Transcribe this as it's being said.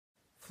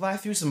fly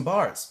through some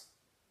bars.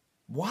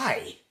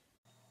 Why?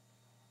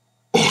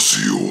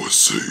 Aussie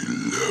USA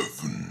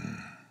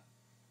 11.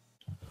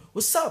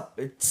 What's up?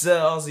 It's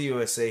Aussie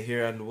USA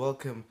here, and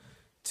welcome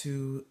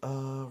to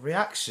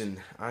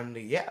reaction. And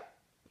yeah,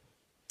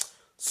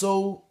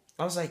 so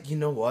I was like, you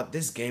know what?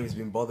 This game has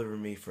been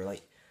bothering me for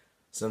like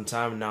some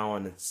time now,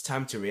 and it's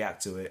time to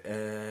react to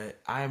it.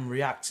 I am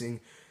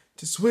reacting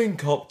to Swing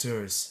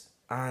Copters,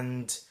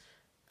 and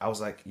I was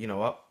like, you know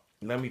what?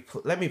 Let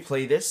me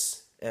play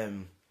this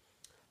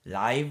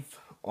live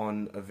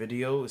on a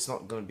video. It's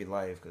not gonna be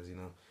live because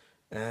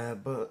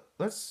but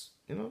let's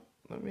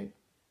let me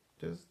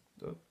just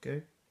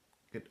okay,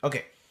 good,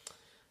 okay,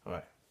 all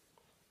right,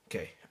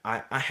 okay.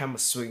 I am a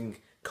Swing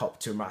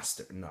Copter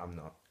master. No, I'm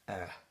not.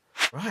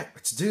 Right,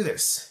 let's do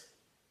this.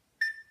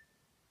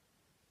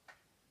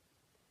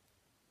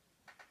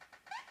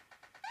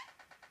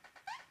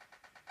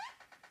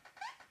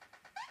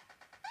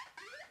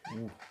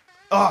 Ooh.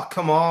 Oh,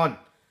 come on.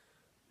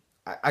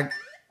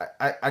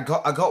 I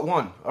got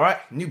one. All right,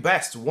 new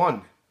best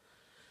one.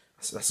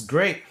 That's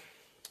great.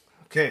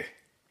 Okay,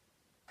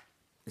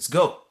 let's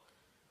go.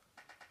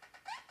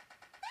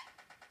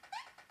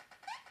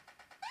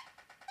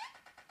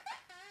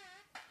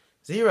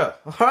 Zero.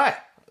 All right.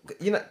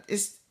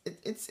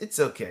 It's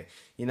okay.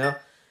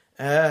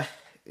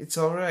 It's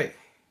all right.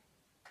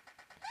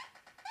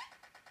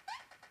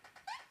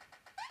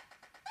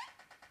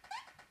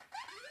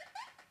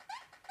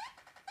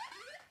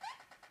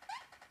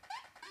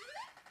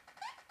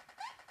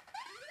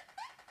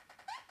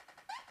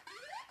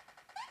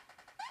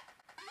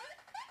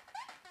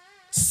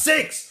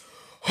 Six!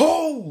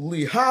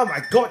 Holy ham,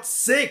 I got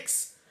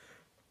six!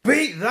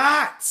 Beat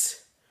that!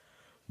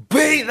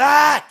 Beat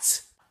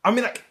that! I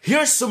mean, like,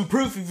 here's some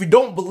proof if you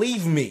don't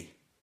believe me.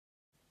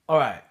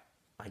 Alright,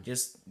 I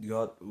just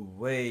got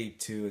way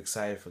too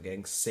excited for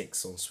getting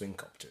six on Swing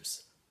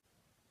Copters.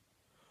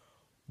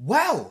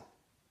 Well,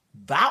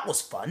 that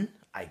was fun,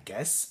 I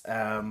guess.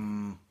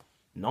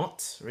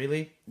 Not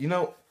really.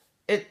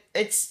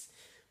 It's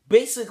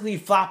basically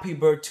Flappy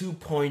Bird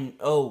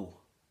 2.0.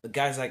 The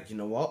guy's like, you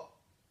know what?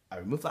 I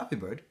removed Flappy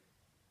Bird,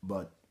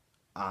 but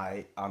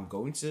I'm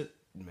going to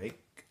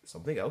make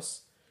something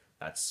else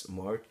that's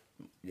more.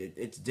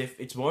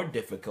 It's more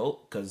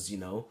difficult because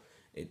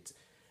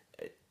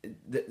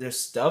there's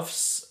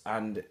stuffs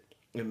and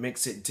it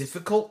makes it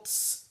difficult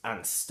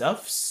and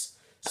stuffs.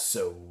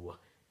 So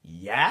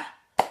yeah,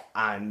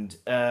 and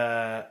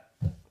then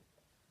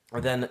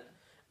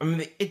I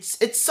mean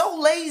it's so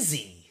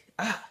lazy.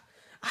 I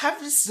have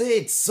to say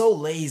it's so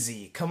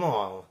lazy. Come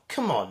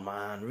on,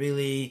 man,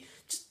 really.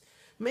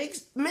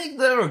 Make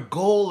there a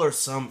goal or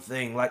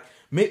something. Like,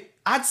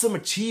 add some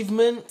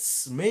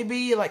achievements.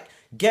 Maybe like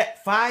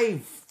get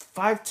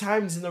five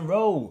times in a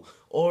row,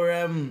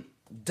 or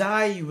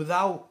die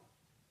without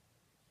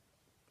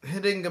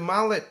hitting a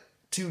mallet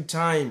 2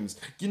 times.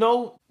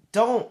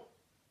 Don't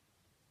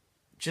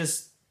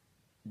just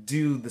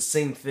do the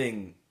same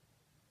thing,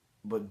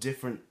 but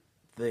different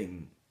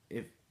thing.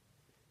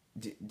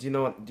 Do you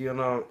know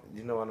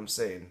what I'm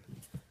saying?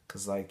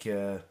 Cause like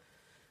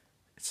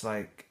it's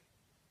like.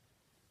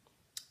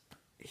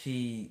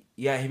 He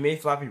made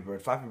Flappy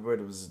Bird. Flappy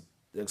Bird was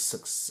a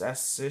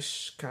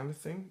success-ish kind of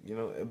thing,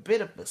 a bit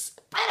of a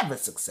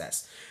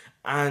success.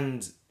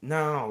 And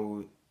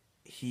now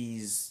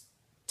he's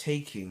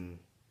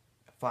taking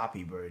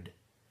Flappy Bird,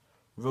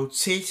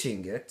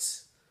 rotating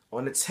it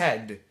on its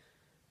head,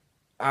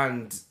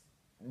 and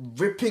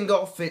ripping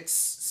off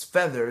its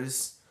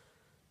feathers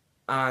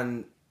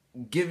and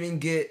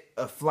giving it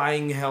a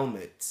flying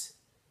helmet.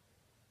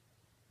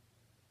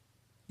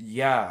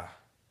 Yeah.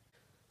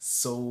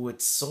 So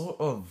it's sort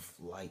of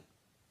like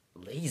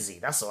lazy,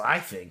 that's what I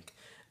think.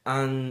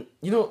 And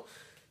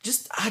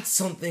just add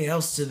something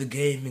else to the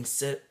game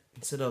instead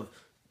of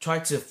try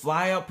to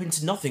fly up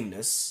into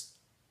nothingness,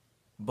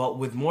 but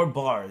with more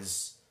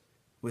bars,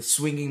 with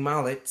swinging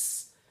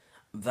mallets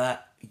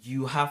that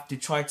you have to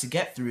try to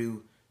get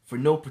through for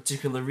no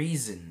particular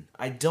reason.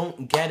 I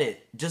don't get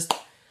it. Just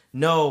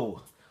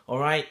no.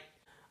 Alright?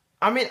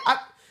 I mean,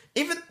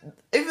 even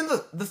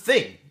the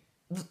thing,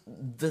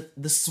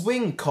 the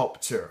Swing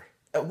Copter.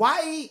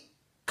 Why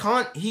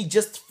can't he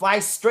just fly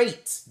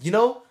straight?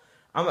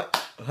 I'm like,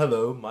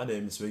 hello, my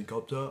name is Swing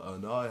Copter,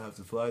 and I have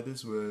to fly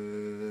this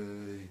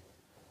way.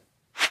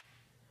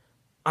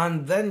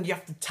 And then you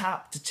have to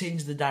tap to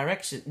change the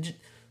direction.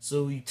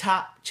 So you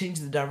change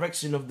the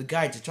direction of the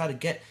guy to try to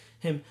get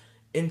him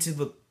into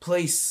the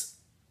place.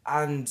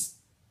 And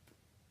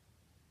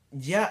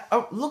yeah,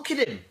 oh, look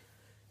at him.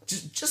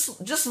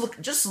 Just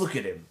look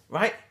at him,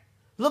 right?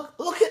 Look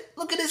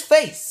at his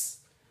face.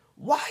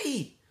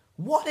 Why?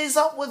 What is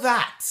up with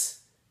that?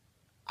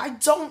 I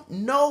don't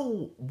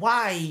know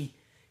why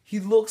he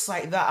looks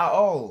like that at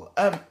all.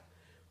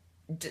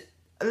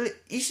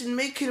 You should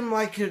make him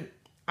like an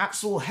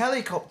actual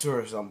helicopter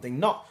or something,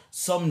 not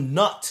some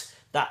nut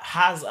that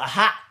has a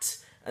hat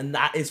and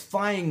that is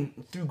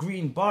flying through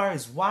green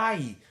bars.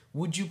 Why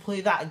would you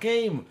play that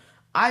game?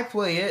 I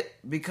play it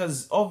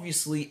because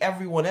obviously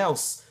everyone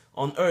else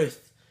on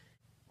Earth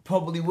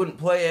probably wouldn't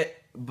play it,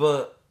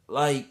 but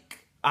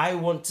like I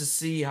want to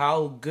see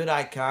how good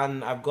I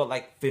can. I've got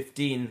like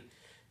 15.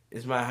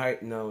 Is my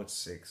height? No, it's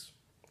 6.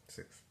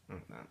 6.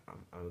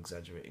 I'm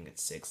exaggerating.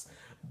 It's 6,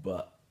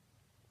 but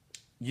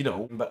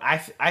But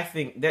I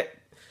think that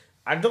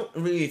I don't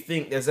really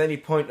think there's any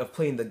point of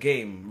playing the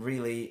game.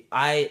 Really,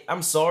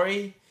 I'm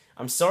sorry,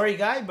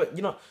 guy, but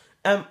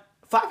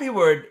Flappy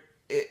Bird,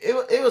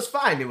 it was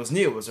fine. It was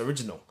new. It was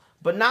original.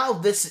 But now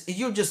this,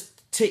 you're just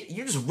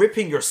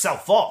ripping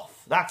yourself off.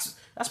 That's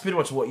pretty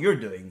much what you're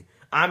doing.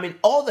 I mean,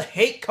 all the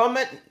hate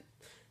comments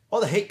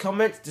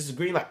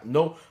disagreeing, like,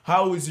 no,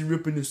 how is he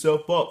ripping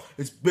himself up?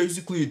 It's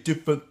basically a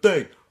different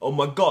thing. Oh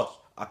my gosh,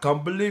 I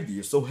can't believe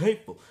you're so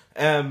hateful.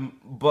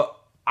 But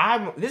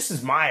this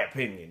is my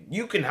opinion.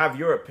 You can have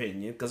your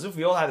opinion, because if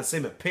we all had the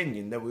same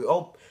opinion, then we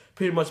all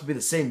pretty much be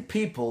the same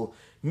people,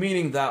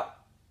 meaning that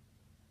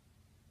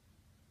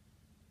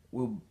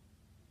we'll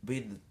be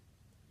the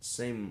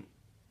same,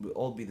 we'll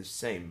all be the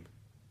same.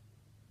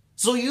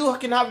 So you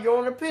can have your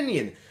own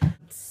opinion.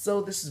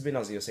 So this has been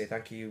Ozzy. Say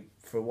thank you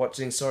for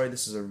watching. Sorry,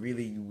 this is a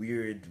really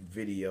weird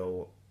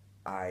video.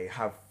 I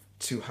have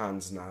 2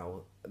 hands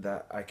now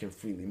that I can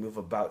freely move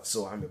about,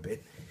 so I'm a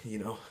bit,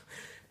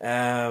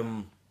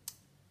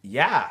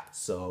 yeah.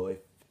 So if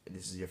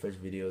this is your first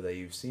video that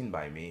you've seen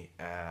by me,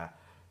 I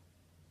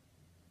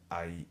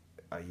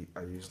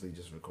usually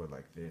just record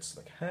like this,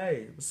 like,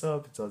 hey, what's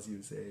up? It's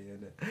Ozzy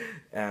saying.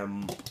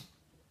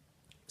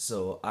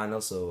 So, and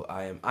also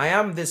I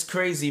am this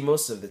crazy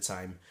most of the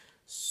time.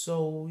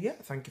 So yeah,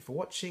 thank you for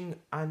watching,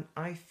 and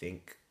I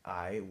think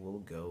I will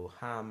go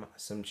ham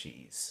some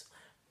cheese.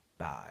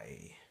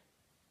 Bye.